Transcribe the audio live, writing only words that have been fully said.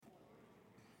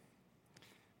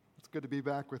good to be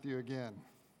back with you again.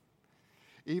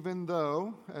 Even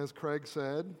though, as Craig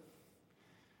said,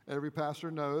 every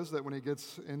pastor knows that when he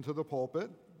gets into the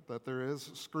pulpit that there is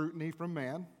scrutiny from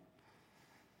man.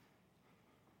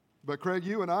 But Craig,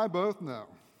 you and I both know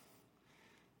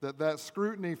that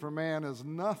scrutiny from man is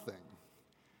nothing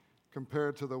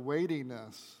compared to the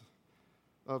weightiness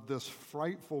of this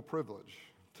frightful privilege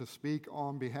to speak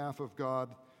on behalf of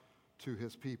God to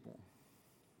his people.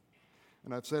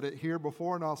 And I've said it here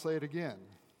before and I'll say it again.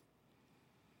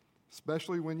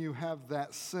 Especially when you have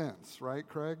that sense, right,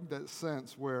 Craig? That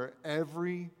sense where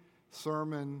every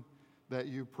sermon that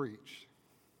you preach,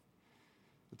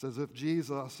 it's as if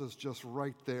Jesus is just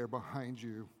right there behind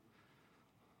you,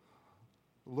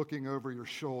 looking over your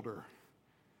shoulder.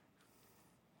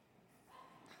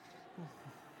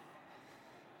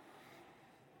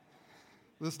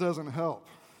 This doesn't help.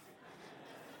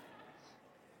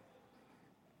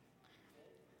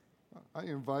 I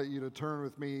invite you to turn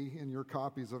with me in your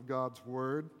copies of God's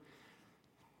Word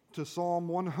to Psalm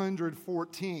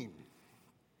 114.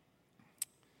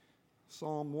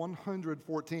 Psalm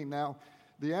 114. Now,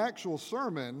 the actual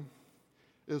sermon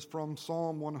is from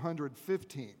Psalm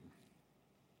 115.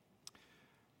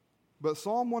 But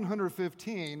Psalm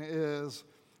 115 is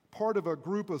part of a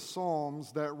group of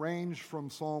psalms that range from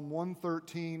Psalm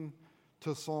 113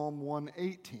 to Psalm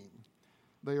 118.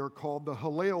 They are called the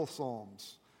Hallel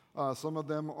Psalms. Some of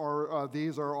them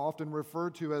these are often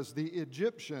referred to as the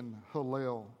Egyptian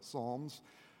Hallel Psalms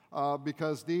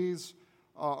because these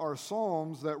are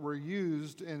psalms that were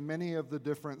used in many of the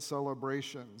different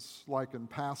celebrations, like in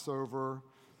Passover,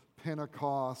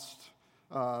 Pentecost,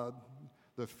 the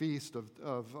Feast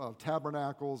of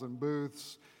Tabernacles and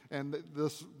Booths. And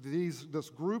this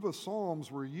group of psalms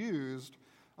were used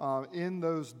in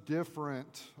those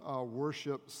different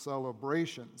worship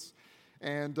celebrations.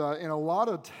 And in a lot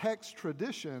of text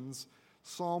traditions,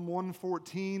 Psalm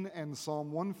 114 and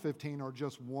Psalm 115 are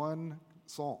just one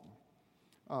psalm.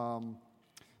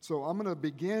 So I'm going to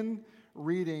begin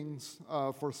reading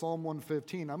for Psalm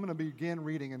 115. I'm going to begin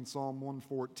reading in Psalm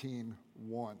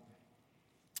 114:1.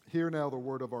 Hear now the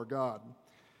word of our God.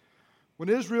 When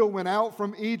Israel went out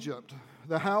from Egypt,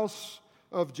 the house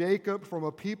of Jacob from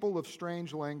a people of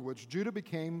strange language, Judah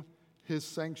became his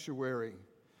sanctuary,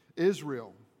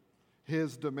 Israel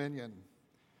his dominion.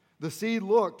 The sea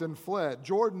looked and fled.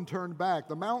 Jordan turned back.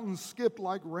 The mountains skipped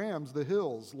like rams, the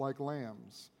hills like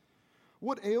lambs.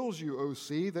 What ails you, O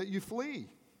sea, that you flee?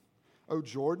 O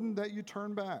Jordan, that you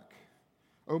turn back?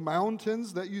 O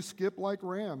mountains, that you skip like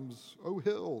rams? O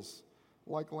hills,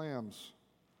 like lambs?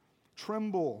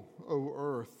 Tremble, O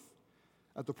earth,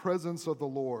 at the presence of the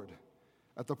Lord,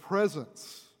 at the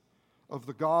presence of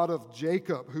the God of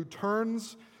Jacob, who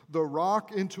turns the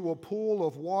rock into a pool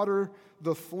of water,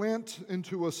 the flint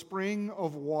into a spring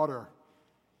of water.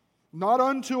 Not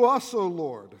unto us, O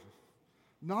Lord,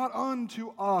 not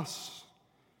unto us,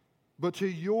 but to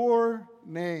your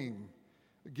name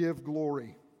give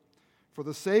glory, for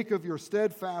the sake of your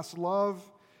steadfast love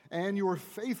and your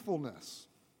faithfulness.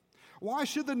 Why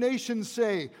should the nations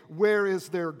say, where is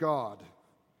their God?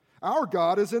 Our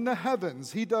God is in the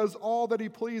heavens. He does all that he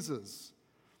pleases.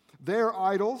 Their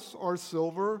idols are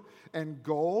silver and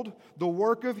gold, the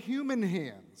work of human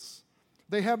hands.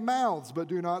 They have mouths but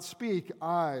do not speak,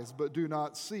 eyes but do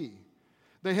not see.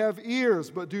 They have ears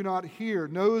but do not hear,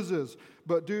 noses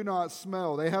but do not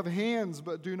smell. They have hands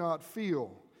but do not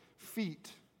feel,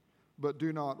 feet but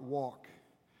do not walk.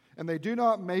 And they do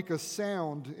not make a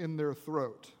sound in their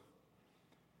throat.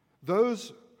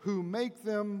 Those who make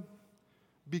them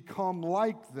become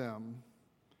like them,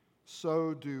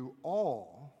 so do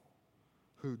all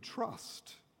who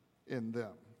trust in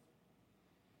them.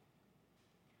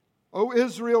 O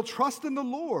Israel, trust in the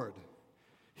Lord.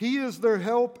 He is their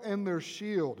help and their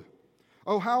shield.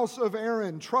 O house of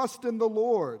Aaron, trust in the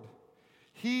Lord.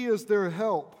 He is their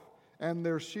help and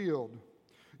their shield.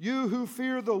 You who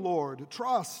fear the Lord,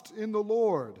 trust in the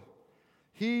Lord.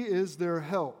 He is their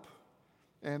help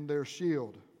and their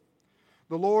shield.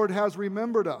 The Lord has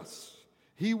remembered us.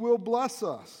 He will bless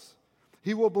us.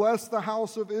 He will bless the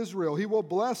house of Israel. He will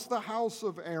bless the house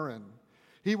of Aaron.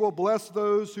 He will bless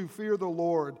those who fear the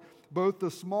Lord, both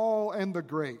the small and the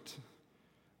great.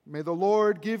 May the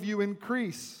Lord give you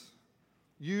increase,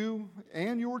 you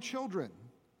and your children.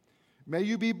 May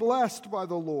you be blessed by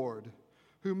the Lord,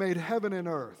 who made heaven and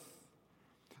earth.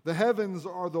 The heavens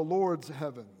are the Lord's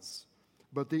heavens,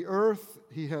 but the earth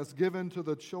he has given to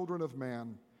the children of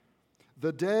man.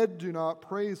 The dead do not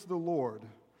praise the Lord,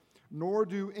 nor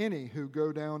do any who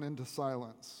go down into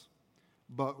silence.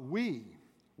 But we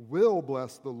will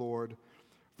bless the Lord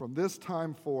from this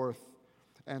time forth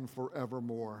and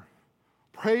forevermore.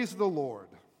 Praise the Lord.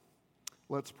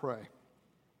 Let's pray.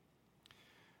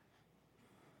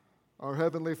 Our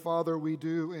Heavenly Father, we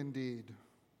do indeed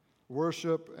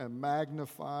worship and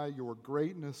magnify your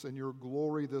greatness and your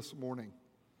glory this morning.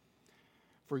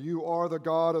 For you are the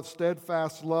God of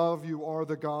steadfast love. You are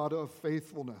the God of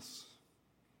faithfulness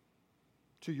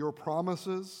to your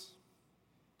promises,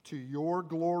 to your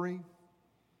glory,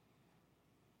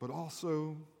 but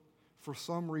also, for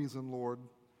some reason, Lord,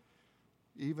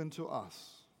 even to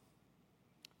us,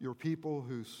 your people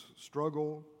who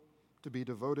struggle to be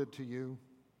devoted to you,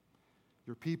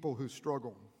 your people who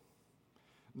struggle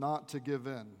not to give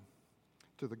in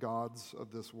to the gods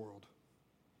of this world.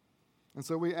 And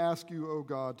so we ask you, O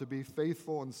God, to be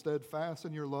faithful and steadfast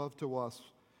in your love to us,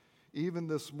 even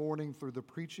this morning through the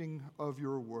preaching of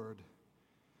your word,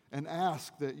 and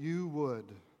ask that you would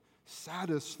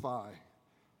satisfy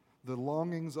the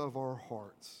longings of our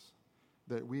hearts,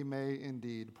 that we may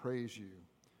indeed praise you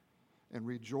and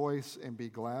rejoice and be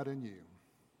glad in you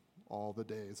all the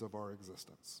days of our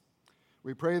existence.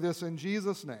 We pray this in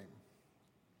Jesus' name.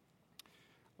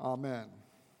 Amen.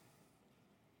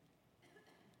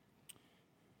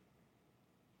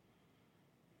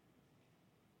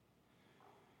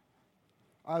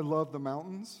 I love the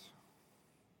mountains.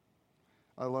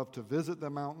 I love to visit the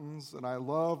mountains, and I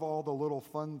love all the little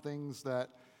fun things that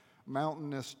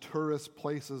mountainous tourist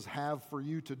places have for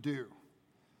you to do.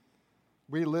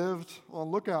 We lived on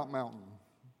Lookout Mountain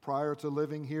prior to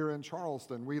living here in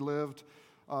Charleston. We lived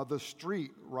the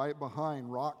street right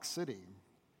behind Rock City.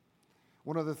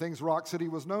 One of the things Rock City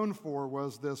was known for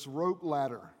was this rope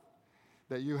ladder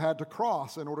that you had to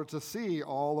cross in order to see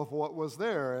all of what was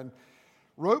there. And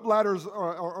rope ladders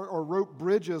or rope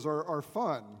bridges are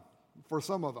fun for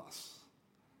some of us.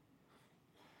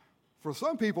 For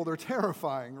some people, they're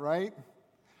terrifying, right?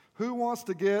 Who wants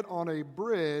to get on a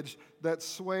bridge that's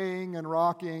swaying and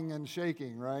rocking and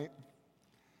shaking, right?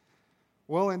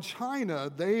 Well, in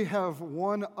China, they have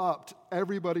one-upped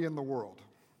everybody in the world.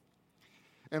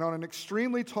 And on an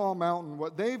extremely tall mountain,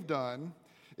 what they've done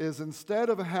is instead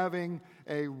of having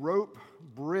a rope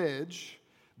bridge,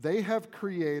 they have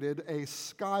created a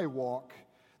skywalk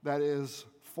that is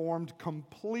formed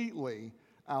completely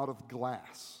out of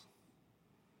glass.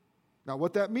 Now,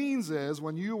 what that means is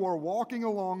when you are walking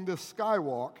along this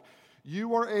skywalk,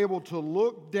 you are able to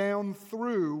look down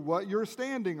through what you're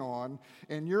standing on,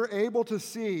 and you're able to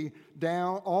see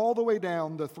down all the way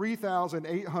down the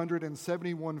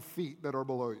 3,871 feet that are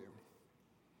below you,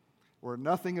 where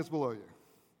nothing is below you.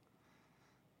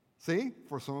 See,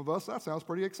 for some of us, that sounds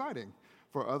pretty exciting.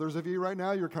 For others of you right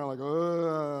now, you're kind of like,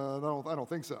 I don't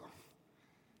think so.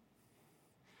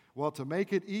 Well, to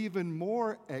make it even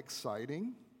more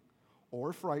exciting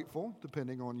or frightful,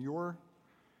 depending on your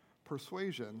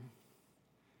persuasion,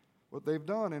 what they've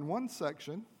done in one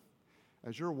section,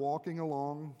 as you're walking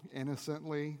along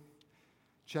innocently,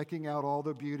 checking out all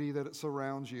the beauty that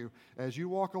surrounds you, as you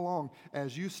walk along,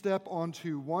 as you step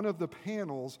onto one of the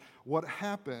panels, what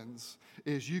happens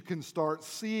is you can start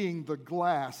seeing the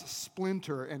glass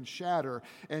splinter and shatter,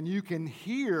 and you can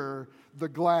hear the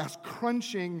glass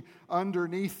crunching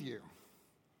underneath you.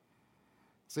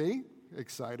 See?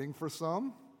 Exciting for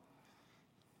some,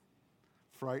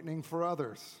 frightening for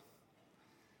others.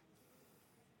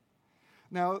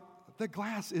 Now, the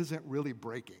glass isn't really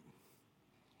breaking,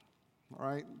 all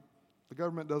right? The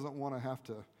government doesn't want to have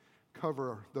to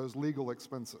cover those legal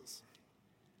expenses.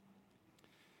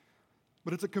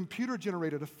 But it's a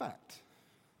computer-generated effect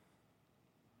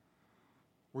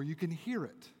where you can hear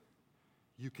it,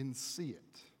 you can see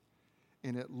it,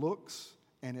 and it looks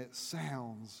and it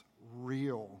sounds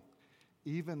real,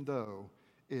 even though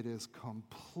it is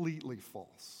completely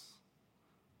false.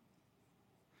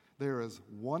 There is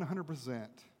 100%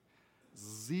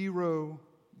 zero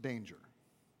danger.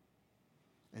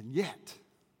 And yet,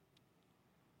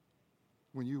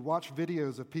 when you watch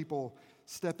videos of people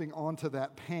stepping onto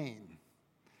that pain,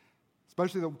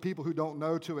 especially the people who don't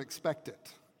know to expect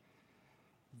it,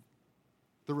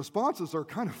 the responses are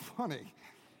kind of funny.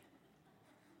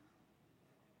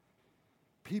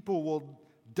 People will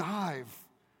dive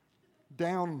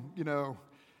down,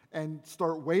 and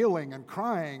start wailing and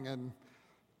crying and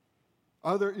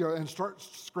and start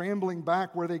scrambling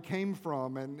back where they came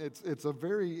from, and it's a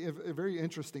very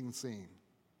interesting scene.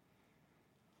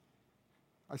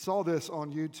 I saw this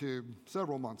on YouTube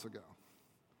several months ago,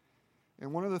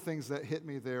 and one of the things that hit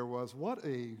me there was what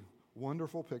a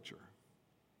wonderful picture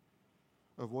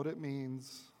of what it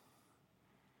means,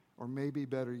 or maybe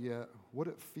better yet, what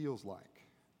it feels like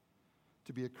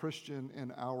to be a Christian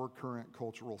in our current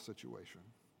cultural situation.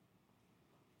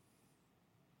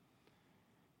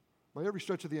 by every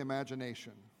stretch of the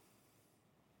imagination,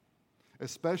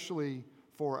 especially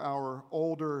for our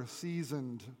older,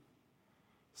 seasoned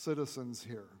citizens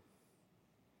here.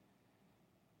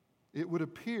 It would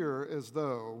appear as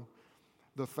though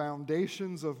the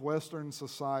foundations of Western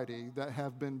society that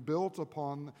have been built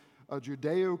upon a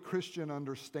Judeo-Christian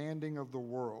understanding of the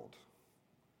world,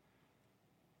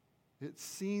 it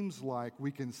seems like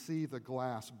we can see the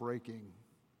glass breaking.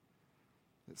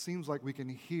 It seems like we can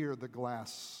hear the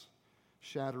glass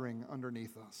shattering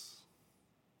underneath us.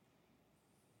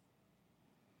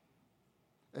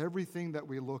 Everything that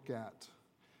we look at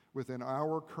within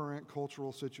our current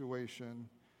cultural situation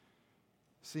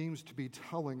seems to be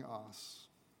telling us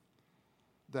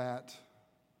that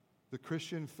the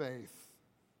Christian faith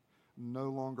no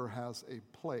longer has a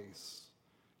place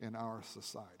in our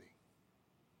society.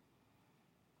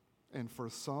 And for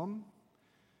some,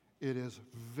 it is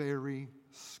very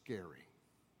scary.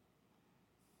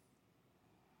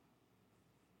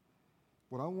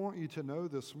 What I want you to know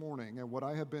this morning, and what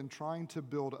I have been trying to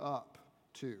build up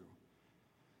to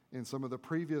in some of the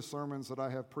previous sermons that I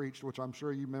have preached, which I'm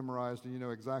sure you memorized and you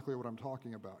know exactly what I'm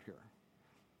talking about here,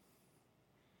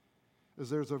 is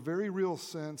there's a very real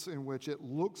sense in which it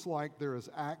looks like there is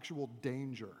actual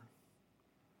danger,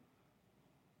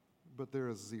 but there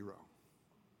is zero.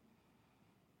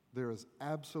 There is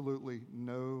absolutely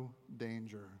no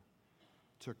danger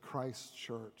to Christ's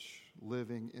church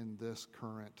living in this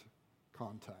current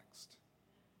context.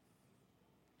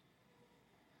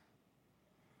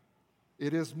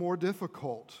 It is more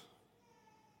difficult,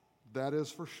 that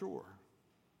is for sure.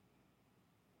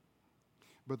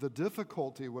 But the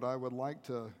difficulty, what I would like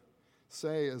to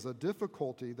say, is a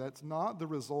difficulty that's not the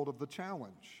result of the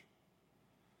challenge.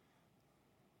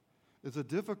 It's a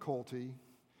difficulty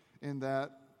in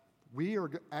that we are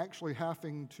actually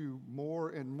having to more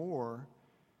and more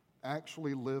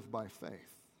actually live by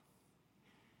faith.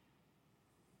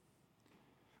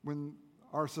 When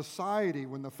our society,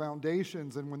 when the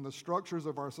foundations and when the structures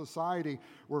of our society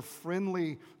were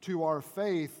friendly to our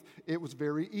faith, it was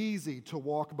very easy to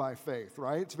walk by faith,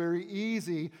 right? It's very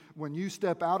easy when you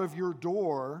step out of your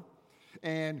door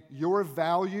and your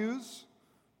values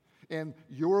and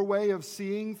your way of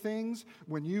seeing things,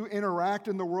 when you interact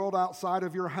in the world outside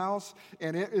of your house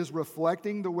and it is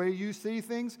reflecting the way you see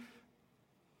things,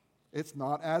 it's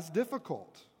not as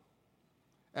difficult.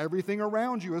 Everything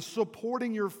around you is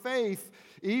supporting your faith,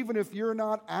 even if you're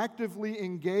not actively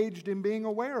engaged in being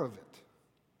aware of it.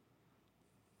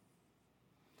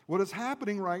 What is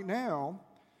happening right now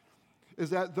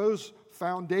is that those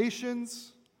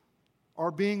foundations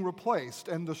are being replaced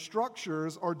and the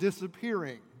structures are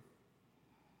disappearing.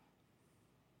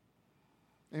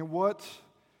 And what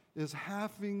is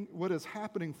happening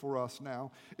for us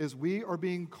now is we are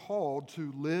being called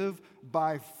to live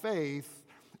by faith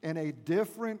in a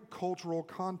different cultural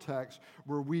context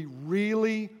where we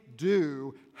really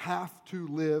do have to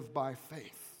live by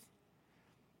faith.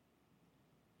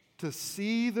 To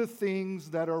see the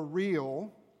things that are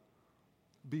real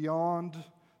beyond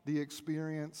the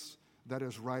experience that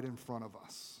is right in front of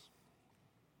us.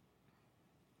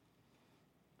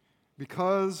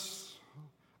 Because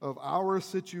of our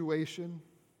situation,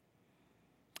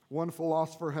 one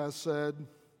philosopher has said,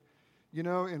 in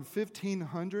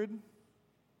 1500,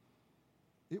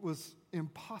 it was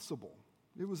impossible.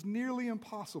 It was nearly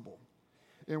impossible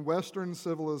in Western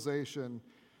civilization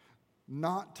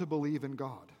not to believe in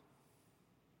God,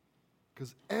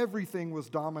 because everything was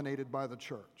dominated by the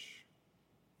church.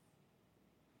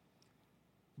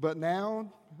 But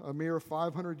now, a mere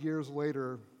 500 years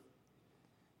later,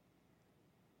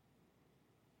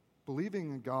 believing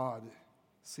in God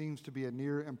seems to be a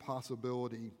near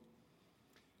impossibility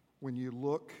when you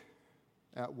look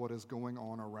at what is going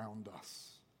on around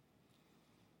us.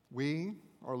 We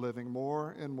are living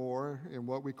more and more in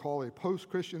what we call a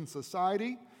post-Christian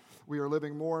society. We are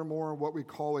living more and more in what we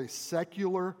call a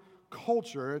secular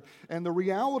culture. And the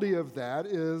reality of that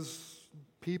is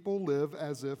people live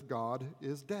as if God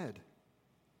is dead.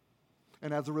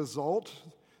 And as a result,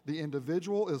 the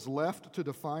individual is left to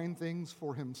define things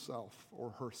for himself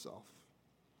or herself.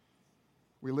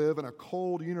 We live in a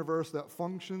cold universe that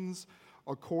functions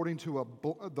according to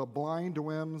the blind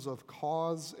whims of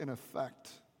cause and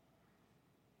effect.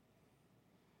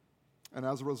 And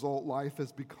as a result, life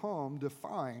has become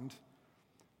defined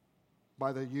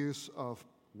by the use of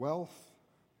wealth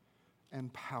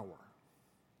and power.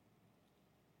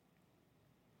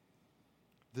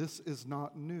 This is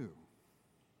not new.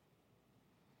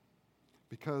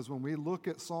 Because when we look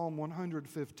at Psalm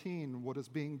 115, what is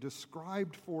being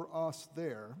described for us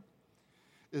there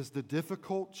is the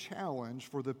difficult challenge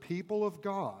for the people of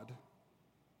God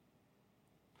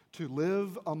to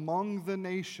live among the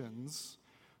nations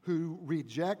who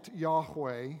reject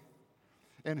Yahweh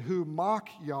and who mock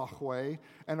Yahweh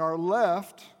and are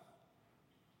left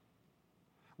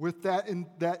with that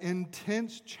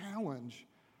intense challenge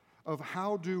of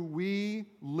how do we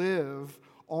live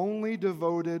only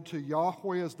devoted to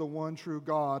Yahweh as the one true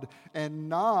God and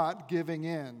not giving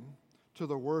in to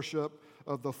the worship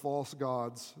of the false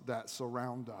gods that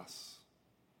surround us.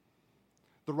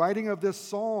 The writing of this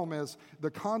psalm is,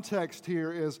 the context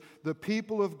here is the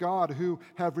people of God who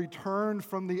have returned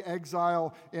from the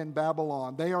exile in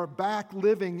Babylon. They are back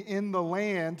living in the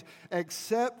land,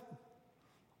 except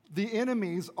the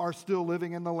enemies are still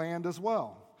living in the land as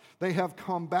well. They have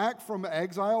come back from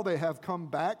exile. They have come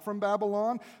back from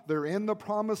Babylon. They're in the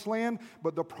promised land,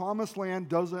 but the promised land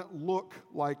doesn't look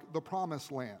like the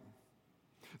promised land.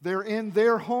 They're in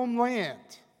their homeland,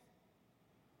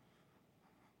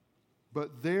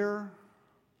 but their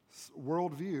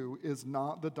worldview is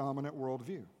not the dominant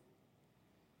worldview.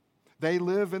 They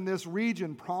live in this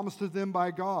region promised to them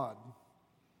by God,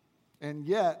 and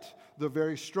yet the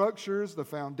very structures, the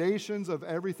foundations of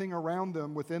everything around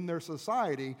them within their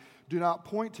society do not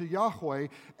point to Yahweh.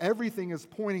 Everything is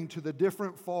pointing to the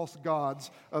different false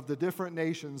gods of the different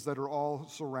nations that are all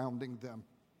surrounding them.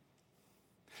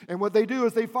 And what they do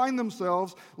is they find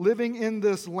themselves living in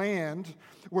this land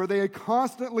where they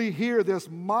constantly hear this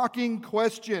mocking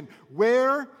question,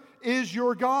 where is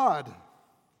your God?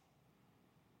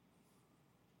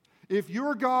 If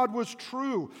your God was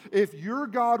true, if your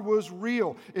God was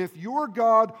real, if your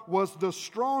God was the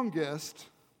strongest,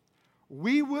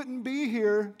 we wouldn't be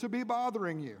here to be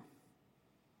bothering you.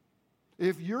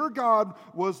 If your God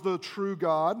was the true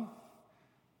God,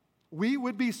 we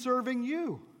would be serving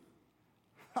you.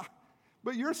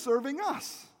 But you're serving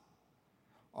us.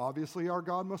 Obviously, our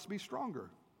God must be stronger.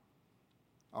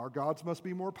 Our gods must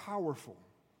be more powerful.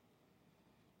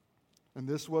 And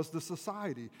this was the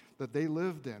society that they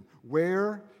lived in.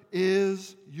 Where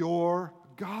is your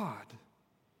God?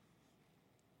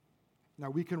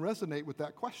 Now, we can resonate with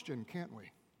that question, can't we?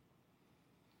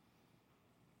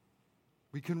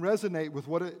 We can resonate with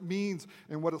what it means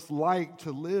and what it's like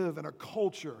to live in a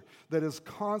culture that is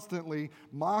constantly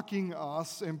mocking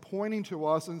us and pointing to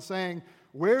us and saying,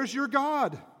 where's your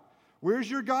God? Where's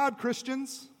your God,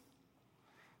 Christians?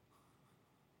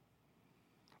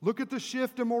 Look at the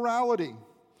shift in morality.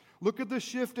 Look at the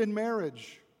shift in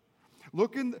marriage.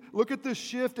 Look at the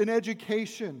shift in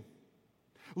education.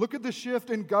 Look at the shift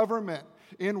in government,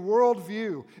 in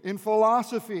worldview, in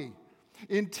philosophy,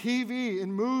 in TV,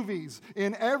 in movies,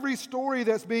 in every story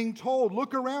that's being told.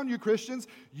 Look around you, Christians.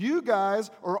 You guys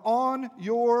are on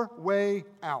your way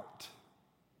out.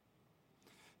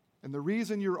 And the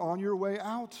reason you're on your way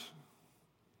out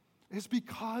is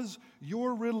because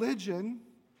your religion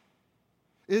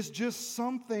is just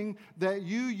something that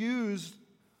you use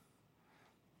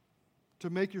to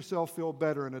make yourself feel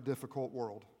better in a difficult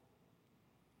world.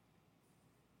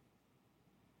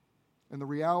 And the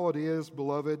reality is,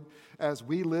 beloved, as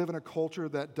we live in a culture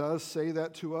that does say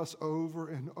that to us over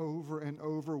and over and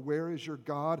over, where is your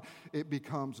God? It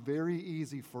becomes very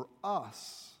easy for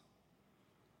us,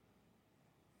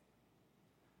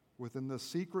 within the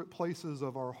secret places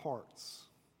of our hearts,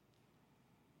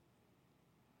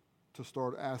 to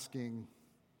start asking,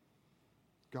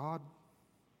 God,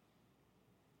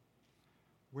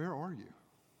 where are you?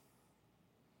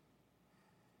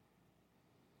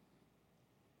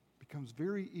 It becomes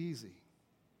very easy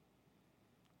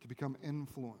to become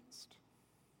influenced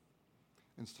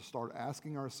and to start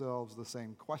asking ourselves the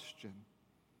same question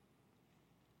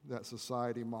that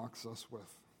society mocks us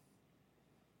with.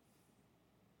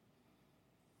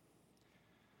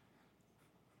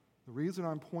 The reason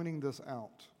I'm pointing this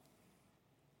out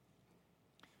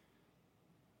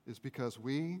is because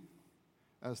we,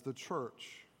 as the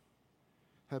church,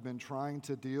 have been trying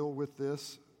to deal with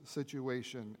this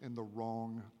situation in the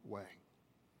wrong way.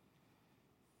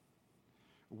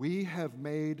 We have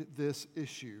made this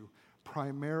issue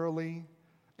primarily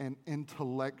an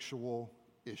intellectual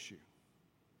issue.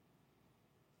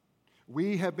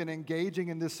 We have been engaging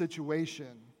in this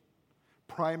situation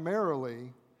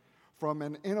primarily from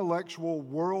an intellectual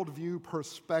worldview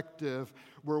perspective,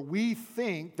 where we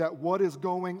think that what is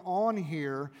going on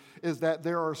here is that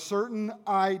there are certain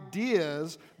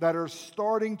ideas that are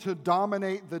starting to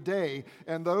dominate the day,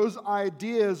 and those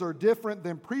ideas are different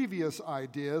than previous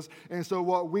ideas, and so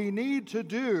what we need to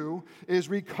do is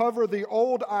recover the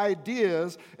old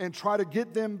ideas and try to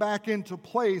get them back into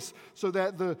place so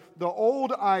that the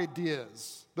old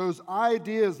ideas those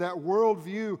ideas, that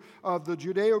worldview of the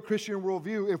Judeo-Christian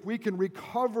worldview, if we can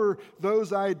recover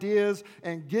those ideas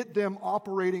and get them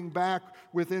operating back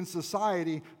within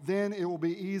society, then it will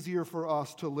be easier for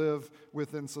us to live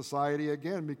within society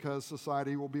again, because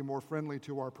society will be more friendly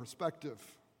to our perspective.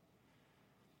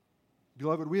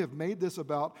 Beloved, we have made this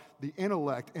about the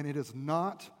intellect, and it is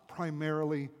not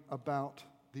primarily about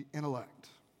the intellect.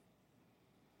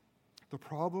 The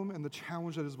problem and the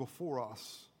challenge that is before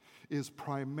us is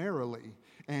primarily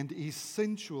and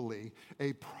essentially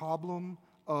a problem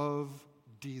of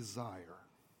desire.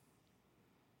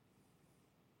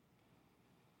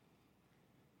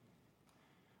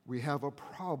 We have a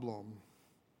problem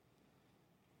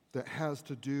that has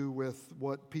to do with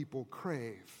what people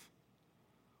crave,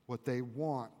 what they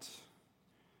want,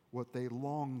 what they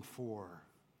long for,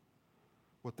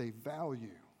 what they value,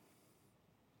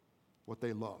 what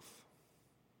they love.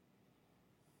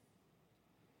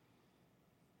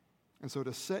 And so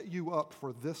to set you up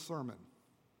for this sermon,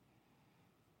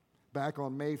 back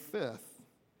on May 5th,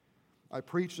 I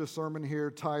preached a sermon here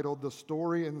titled "The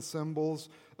Story and Symbols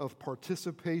of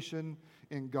Participation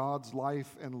in God's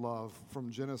Life and Love" from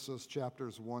Genesis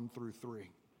chapters 1 through 3.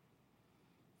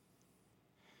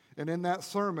 And in that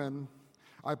sermon,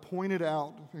 I pointed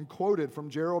out and quoted from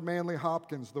Gerald Manley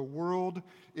Hopkins, the world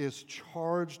is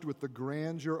charged with the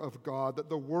grandeur of God, that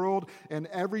the world and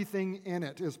everything in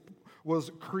it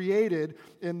was created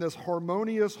in this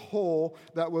harmonious whole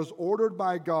that was ordered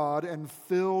by God and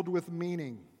filled with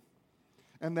meaning,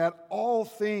 and that all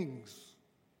things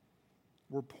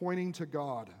were pointing to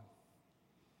God.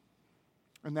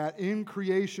 And that in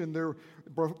creation,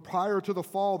 prior to the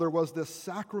fall, there was this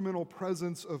sacramental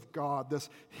presence of God,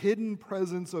 this hidden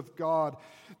presence of God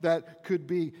that could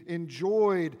be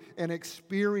enjoyed and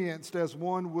experienced as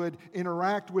one would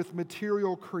interact with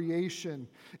material creation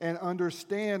and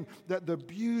understand that the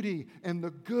beauty and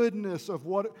the goodness of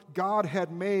what God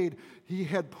had made, He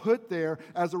had put there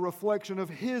as a reflection of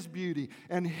His beauty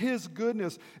and His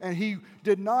goodness. And He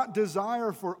did not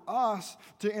desire for us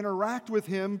to interact with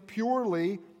Him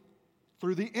purely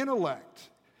through the intellect.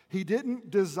 He didn't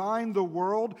design the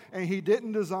world, and He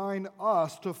didn't design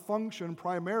us to function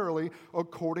primarily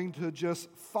according to just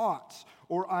thoughts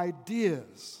or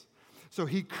ideas. So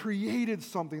He created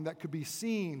something that could be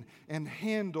seen and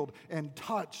handled and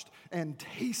touched and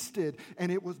tasted,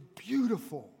 and it was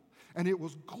beautiful and it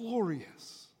was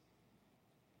glorious.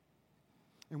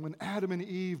 And when Adam and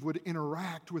Eve would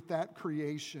interact with that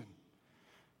creation,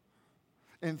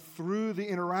 and through the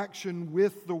interaction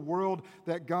with the world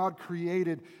that God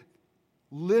created,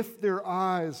 lift their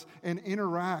eyes and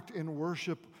interact in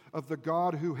worship of the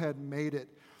God who had made it,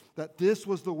 that this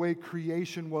was the way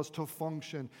creation was to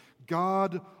function.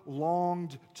 God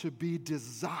longed to be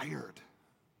desired.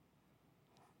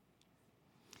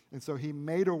 And so He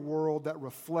made a world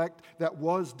that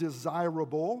was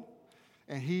desirable,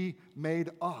 and He made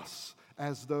us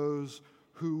as those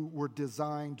who were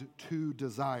designed to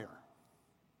desire.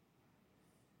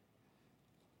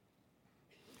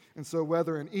 And so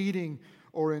whether in eating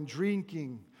or in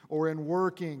drinking or in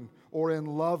working or in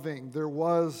loving, there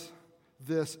was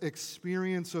this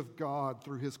experience of God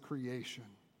through His creation.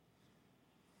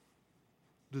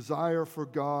 Desire for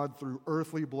God through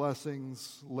earthly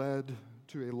blessings led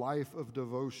to a life of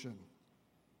devotion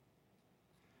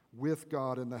with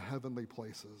God in the heavenly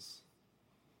places.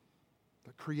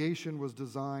 The creation was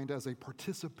designed as a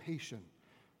participation.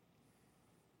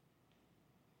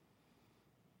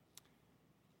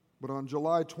 But on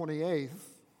July 28th,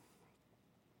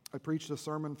 I preached a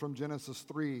sermon from Genesis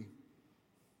 3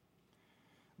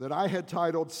 that I had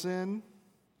titled "Sin,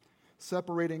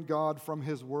 Separating God from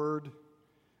His Word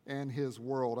and His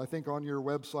World." I think on your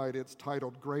website it's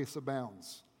titled "Grace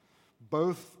Abounds."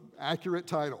 Both accurate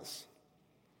titles.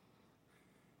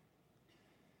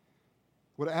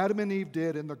 What Adam and Eve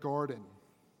did in the garden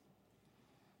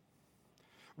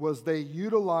was they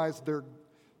utilized their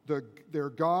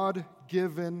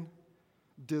God-given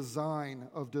design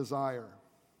of desire,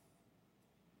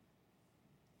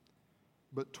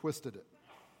 but twisted it,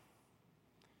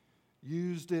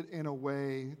 used it in a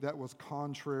way that was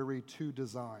contrary to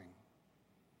design,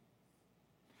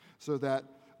 so that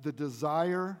the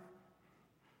desire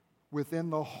within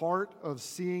the heart of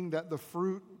seeing that the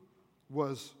fruit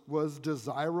was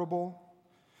desirable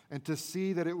and to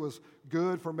see that it was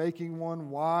good for making one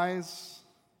wise,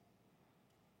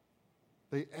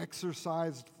 they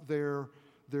exercised their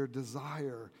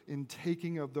desire in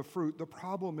taking of the fruit. The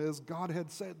problem is God had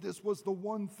said this was the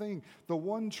one thing, the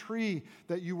one tree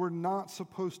that you were not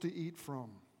supposed to eat from.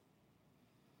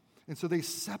 And so they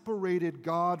separated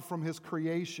God from His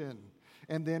creation,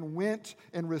 and then went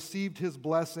and received his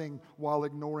blessing while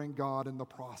ignoring God in the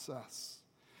process.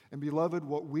 And beloved,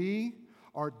 what we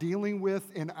are dealing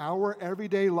with in our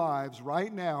everyday lives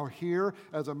right now here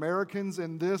as Americans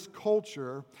in this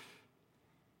culture,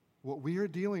 what we are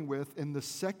dealing with in the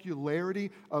secularity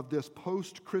of this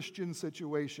post-Christian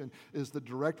situation is the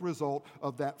direct result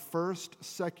of that first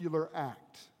secular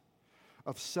act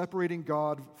of separating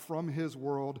God from his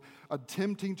world,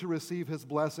 attempting to receive his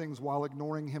blessings while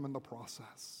ignoring him in the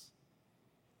process.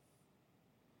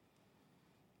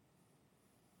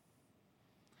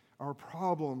 Our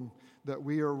problem that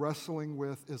we are wrestling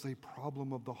with is a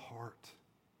problem of the heart,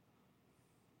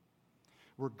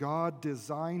 where God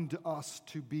designed us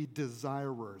to be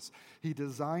desirers. He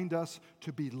designed us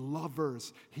to be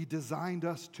lovers. He designed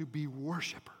us to be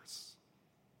worshipers.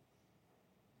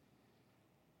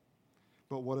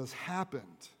 But what has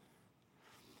happened,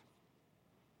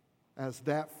 as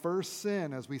that first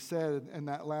sin, as we said in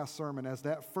that last sermon, as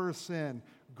that first sin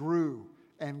grew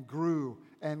and grew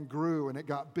and grew, and it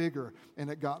got bigger, and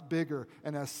it got bigger,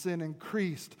 and as sin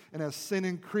increased, and as sin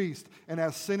increased, and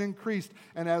as sin increased,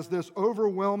 and as this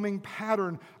overwhelming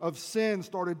pattern of sin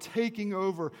started taking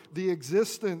over the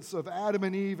existence of Adam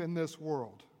and Eve in this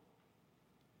world,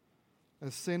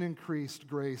 as sin increased,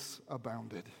 grace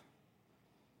abounded.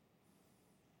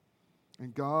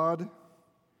 And God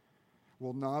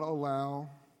will not allow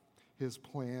his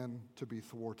plan to be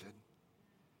thwarted.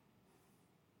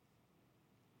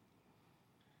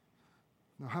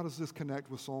 Now, how does this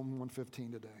connect with Psalm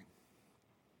 115 today?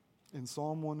 In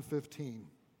Psalm 115,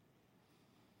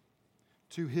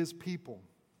 to his people,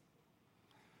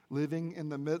 living in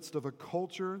the midst of a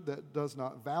culture that does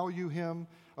not value him,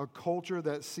 a culture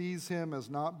that sees him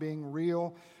as not being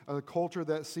real, a culture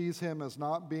that sees him as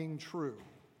not being true,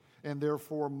 and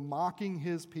therefore mocking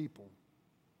his people,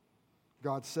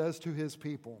 God says to his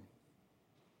people,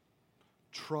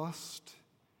 trust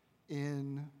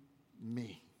in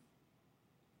me.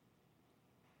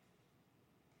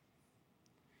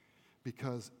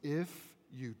 Because if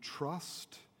you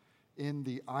trust in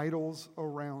the idols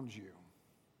around you,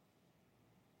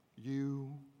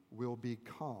 you will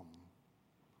become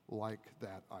like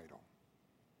that idol.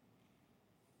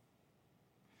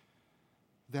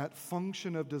 That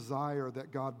function of desire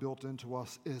that God built into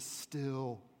us is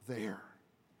still there,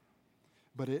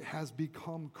 but it has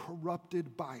become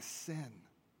corrupted by sin.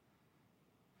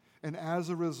 And as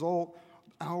a result,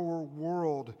 our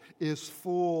world is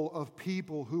full of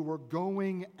people who are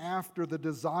going after the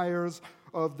desires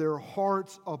of their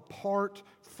hearts apart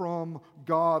from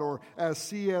God, or as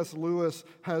C.S. Lewis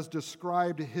has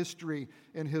described history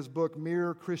in his book,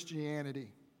 Mere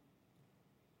Christianity,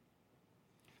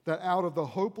 that out of the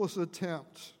hopeless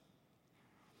attempt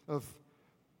of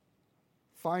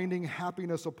finding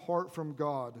happiness apart from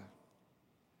God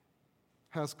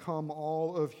has come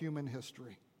all of human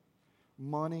history.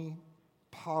 Money,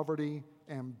 poverty,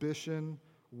 ambition,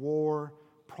 war,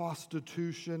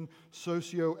 prostitution,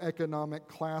 socioeconomic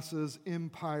classes,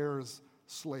 empires,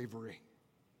 slavery.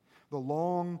 The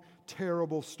long,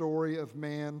 terrible story of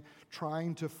man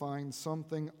trying to find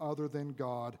something other than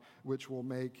God which will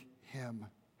make him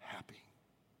happy.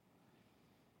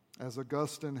 As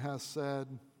Augustine has said,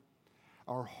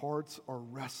 our hearts are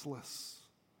restless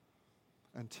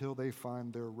until they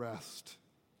find their rest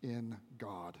in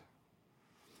God.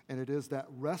 And it is that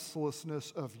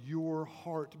restlessness of your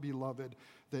heart, beloved,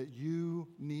 that you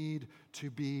need to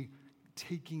be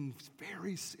taking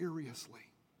very seriously.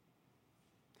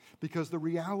 Because the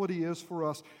reality is for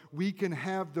us, we can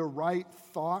have the right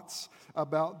thoughts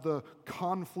about the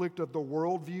conflict of the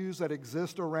worldviews that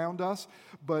exist around us,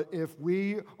 but if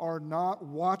we are not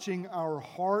watching our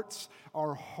hearts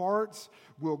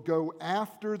will go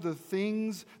after the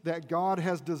things that God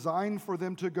has designed for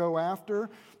them to go after,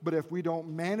 but if we don't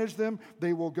manage them,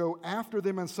 they will go after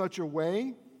them in such a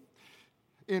way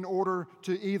in order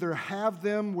to either have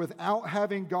them without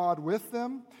having God with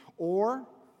them, or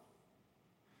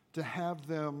to have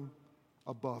them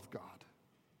above God.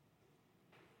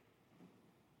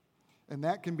 And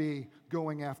that can be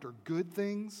going after good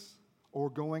things or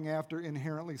going after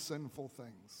inherently sinful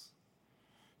things.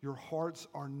 Your hearts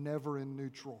are never in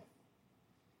neutral.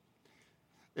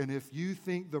 And if you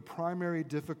think the primary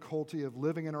difficulty of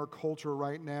living in our culture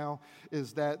right now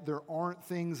is that there aren't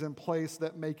things in place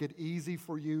that make it easy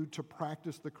for you to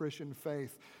practice the Christian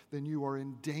faith, then you are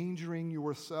endangering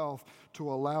yourself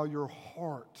to allow your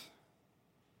heart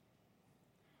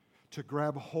to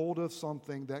grab hold of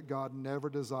something that God never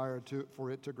desired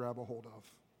for it to grab a hold of.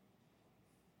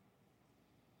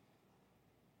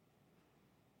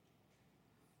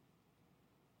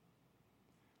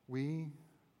 We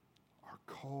are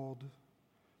called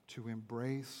to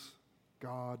embrace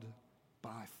God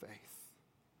by faith.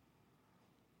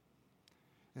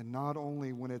 And not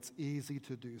only when it's easy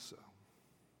to do so,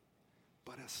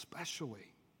 but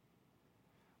especially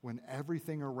when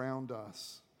everything around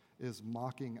us is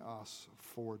mocking us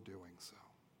for doing so.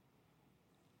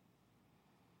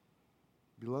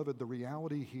 Beloved, the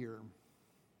reality here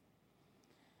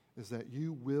is that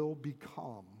you will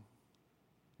become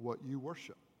what you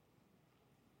worship.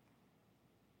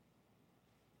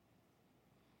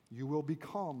 You will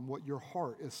become what your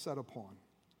heart is set upon.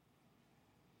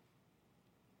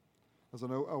 As a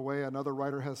way another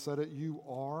writer has said it, you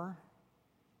are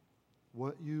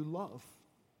what you love.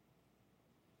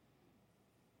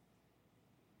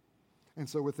 And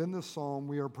so within this psalm,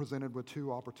 we are presented with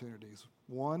two opportunities.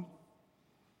 One,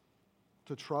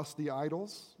 to trust the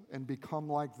idols and become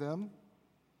like them,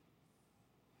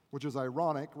 which is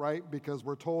ironic, right? Because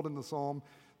we're told in the psalm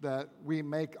that we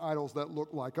make idols that look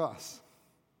like us.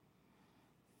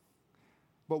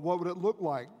 But what would it look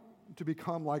like to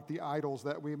become like the idols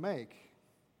that we make?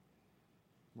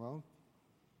 Well,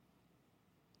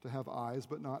 to have eyes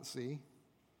but not see,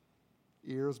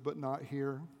 ears but not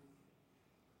hear,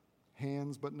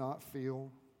 hands but not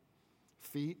feel,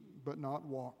 feet but not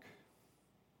walk.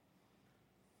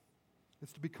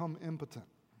 It's to become impotent.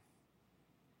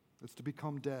 It's to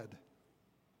become dead.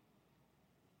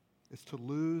 It's to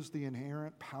lose the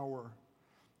inherent power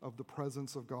of the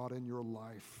presence of God in your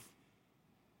life.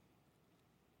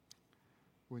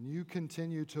 When you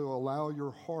continue to allow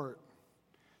your heart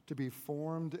to be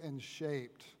formed and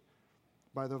shaped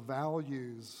by the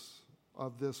values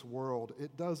of this world,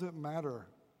 it doesn't matter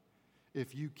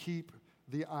if you keep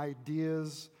the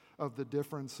ideas of the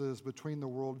differences between the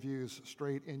worldviews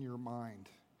straight in your mind.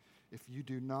 If you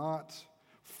do not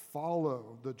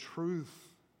follow the truth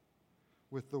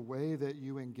with the way that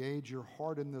you engage your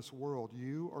heart in this world,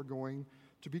 you are going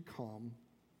to become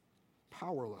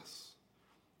powerless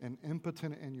and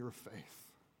impotent in your faith.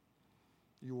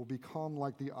 You will become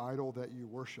like the idol that you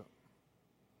worship.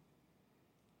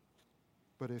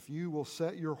 But if you will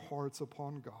set your hearts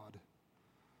upon God,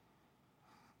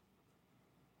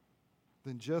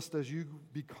 then just as you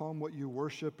become what you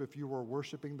worship, if you are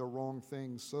worshiping the wrong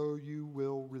things, so you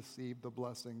will receive the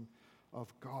blessing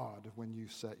of God when you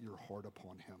set your heart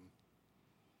upon Him.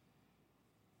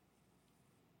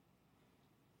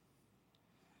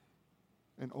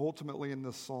 And ultimately in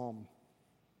this psalm,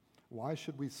 why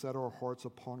should we set our hearts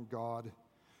upon God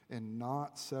and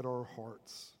not set our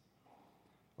hearts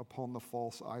upon the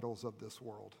false idols of this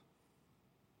world?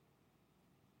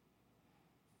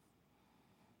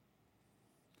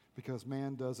 Because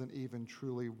man doesn't even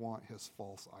truly want his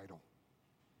false idol.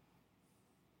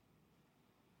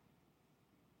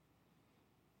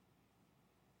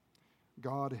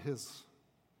 God has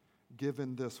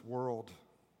given this world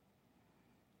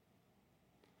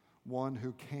one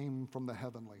who came from the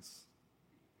heavenlies,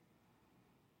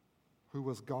 who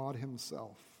was God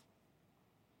Himself.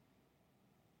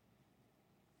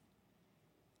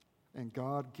 And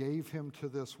God gave Him to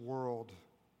this world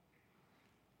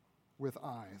with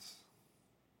eyes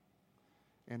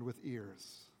and with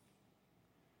ears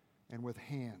and with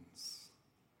hands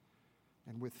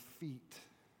and with feet,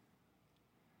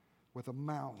 with a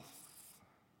mouth.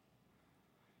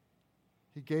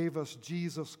 He gave us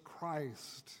Jesus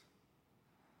Christ.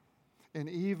 And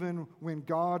even when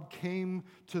God came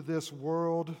to this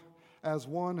world as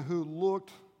one who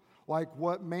looked like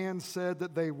what man said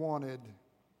that they wanted,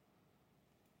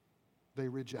 they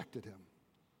rejected Him.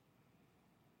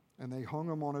 And they hung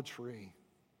Him on a tree.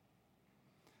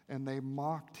 And they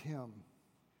mocked Him.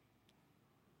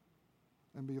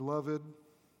 And beloved,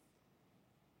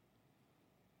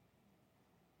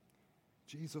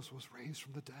 Jesus was raised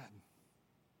from the dead.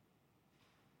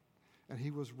 And He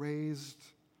was raised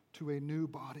to a new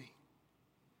body.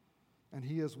 And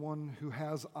He is one who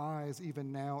has eyes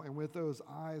even now. And with those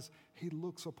eyes, He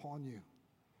looks upon you.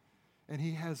 And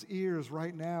He has ears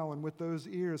right now. And with those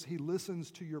ears, He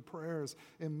listens to your prayers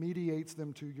and mediates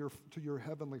them to your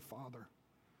Heavenly Father.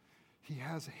 He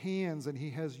has hands, and He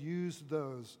has used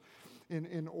those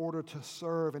in order to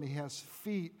serve. And He has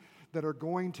feet that are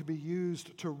going to be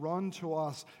used to run to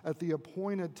us at the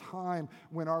appointed time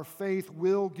when our faith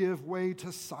will give way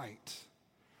to sight.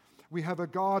 We have a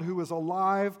God who is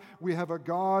alive. We have a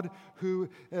God who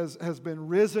has been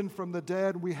risen from the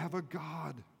dead. We have a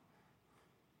God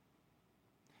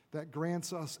that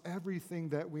grants us everything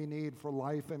that we need for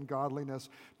life and godliness,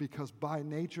 because by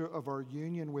nature of our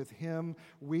union with Him,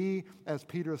 we, as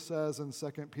Peter says in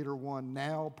 2 Peter 1,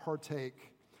 now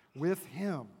partake with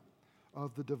Him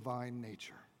of the divine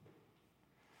nature.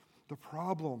 The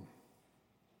problem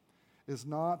is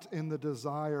not in the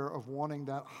desire of wanting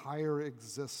that higher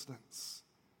existence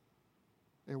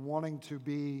and wanting to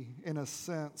be, in a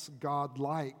sense,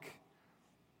 God-like.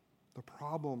 The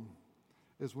problem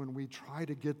is when we try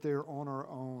to get there on our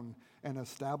own and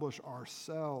establish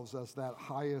ourselves as that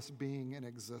highest being in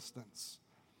existence,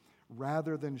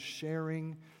 rather than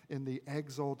sharing in the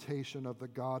exaltation of the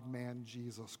God-man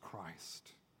Jesus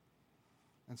Christ.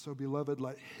 And so, beloved,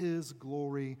 let His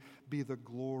glory be the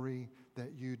glory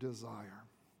that you desire.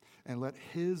 And let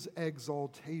His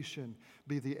exaltation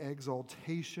be the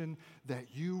exaltation that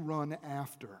you run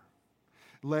after.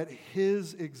 Let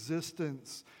His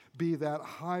existence be that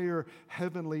higher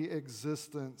heavenly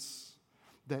existence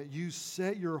that you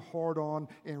set your heart on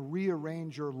and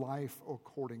rearrange your life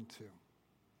according to.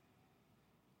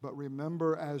 But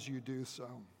remember as you do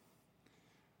so,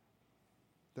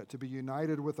 that to be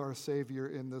united with our Savior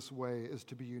in this way is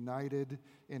to be united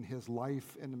in His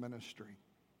life and ministry,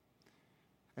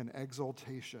 an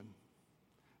exaltation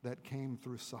that came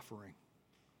through suffering.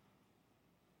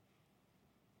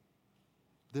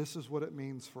 This is what it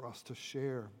means for us to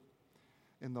share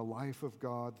in the life of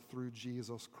God through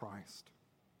Jesus Christ.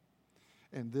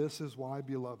 And this is why,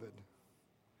 beloved,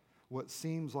 what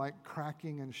seems like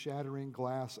cracking and shattering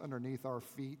glass underneath our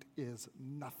feet is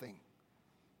nothing.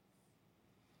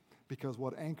 Because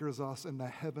what anchors us in the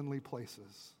heavenly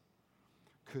places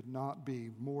could not be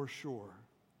more sure,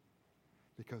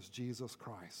 because Jesus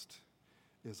Christ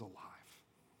is alive.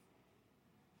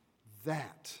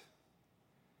 That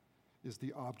is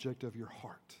the object of your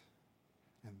heart.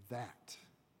 And that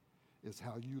is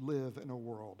how you live in a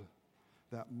world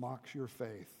that mocks your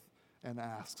faith and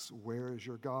asks, where is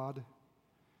your God?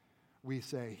 We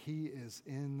say, He is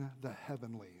in the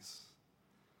heavenlies.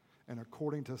 And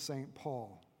according to St.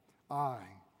 Paul, I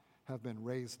have been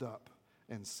raised up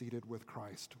and seated with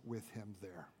Christ with Him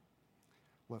there.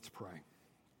 Let's pray.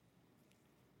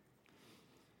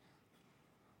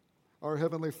 Our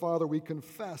Heavenly Father, we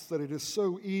confess that it is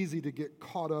so easy to get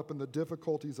caught up in the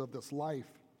difficulties of this life.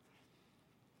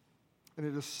 And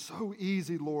it is so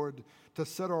easy, Lord, to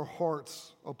set our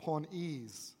hearts upon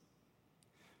ease,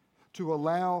 to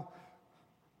allow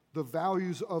the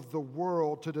values of the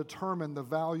world to determine the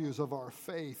values of our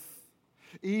faith,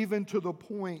 even to the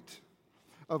point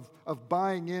of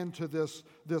buying into this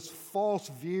false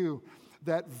view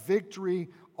that victory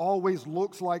always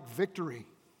looks like victory.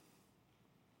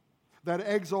 That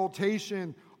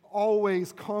exaltation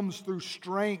always comes through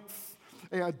strength,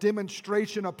 a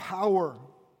demonstration of power.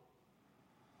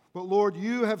 But Lord,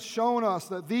 you have shown us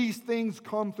that these things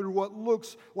come through what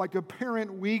looks like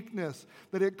apparent weakness,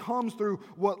 that it comes through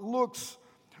what looks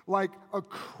like a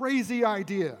crazy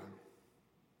idea.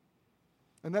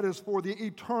 And that is for the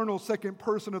eternal second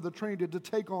person of the Trinity to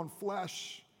take on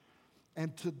flesh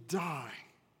and to die.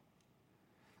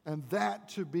 And that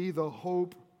to be the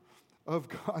hope of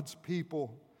God's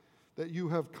people, that you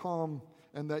have come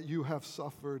and that you have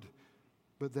suffered,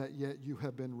 but that yet you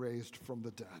have been raised from the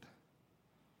dead.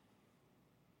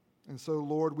 And so,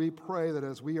 Lord, we pray that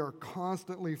as we are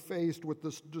constantly faced with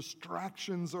the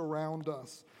distractions around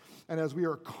us, and as we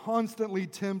are constantly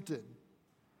tempted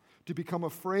to become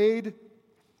afraid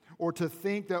or to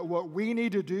think that what we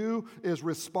need to do is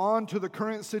respond to the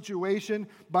current situation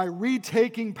by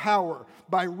retaking power,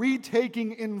 by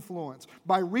retaking influence,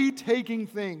 by retaking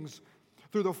things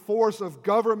through the force of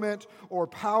government or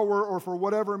power or for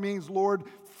whatever means, Lord,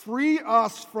 free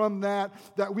us from that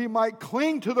we might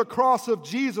cling to the cross of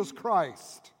Jesus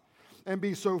Christ and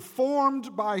be so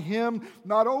formed by Him,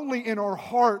 not only in our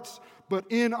hearts, but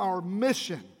in our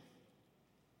mission,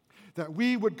 that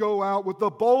we would go out with the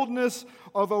boldness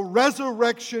of a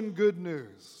resurrection good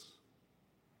news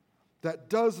that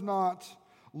does not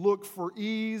look for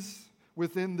ease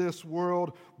within this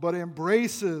world, but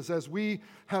embraces, as we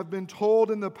have been told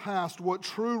in the past, what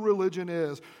true religion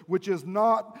is, which is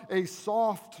not a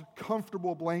soft,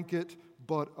 comfortable blanket,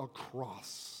 but a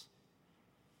cross.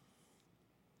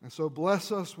 And so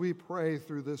bless us, we pray,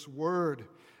 through this word,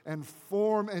 and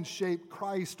form and shape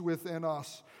Christ within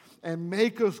us, and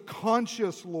make us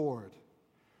conscious, Lord,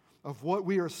 of what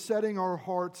we are setting our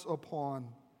hearts upon,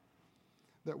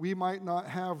 that we might not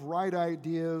have right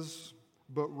ideas,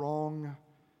 but wrong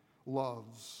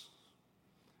loves,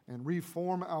 and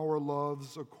reform our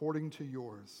loves according to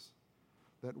yours,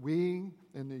 that we,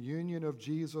 in the union of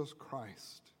Jesus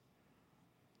Christ,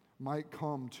 might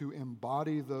come to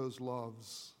embody those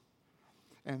loves,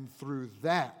 and through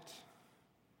that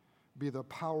be the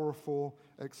powerful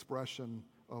expression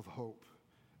of hope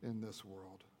in this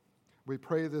world. We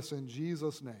pray this in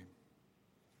Jesus' name.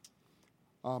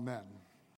 Amen.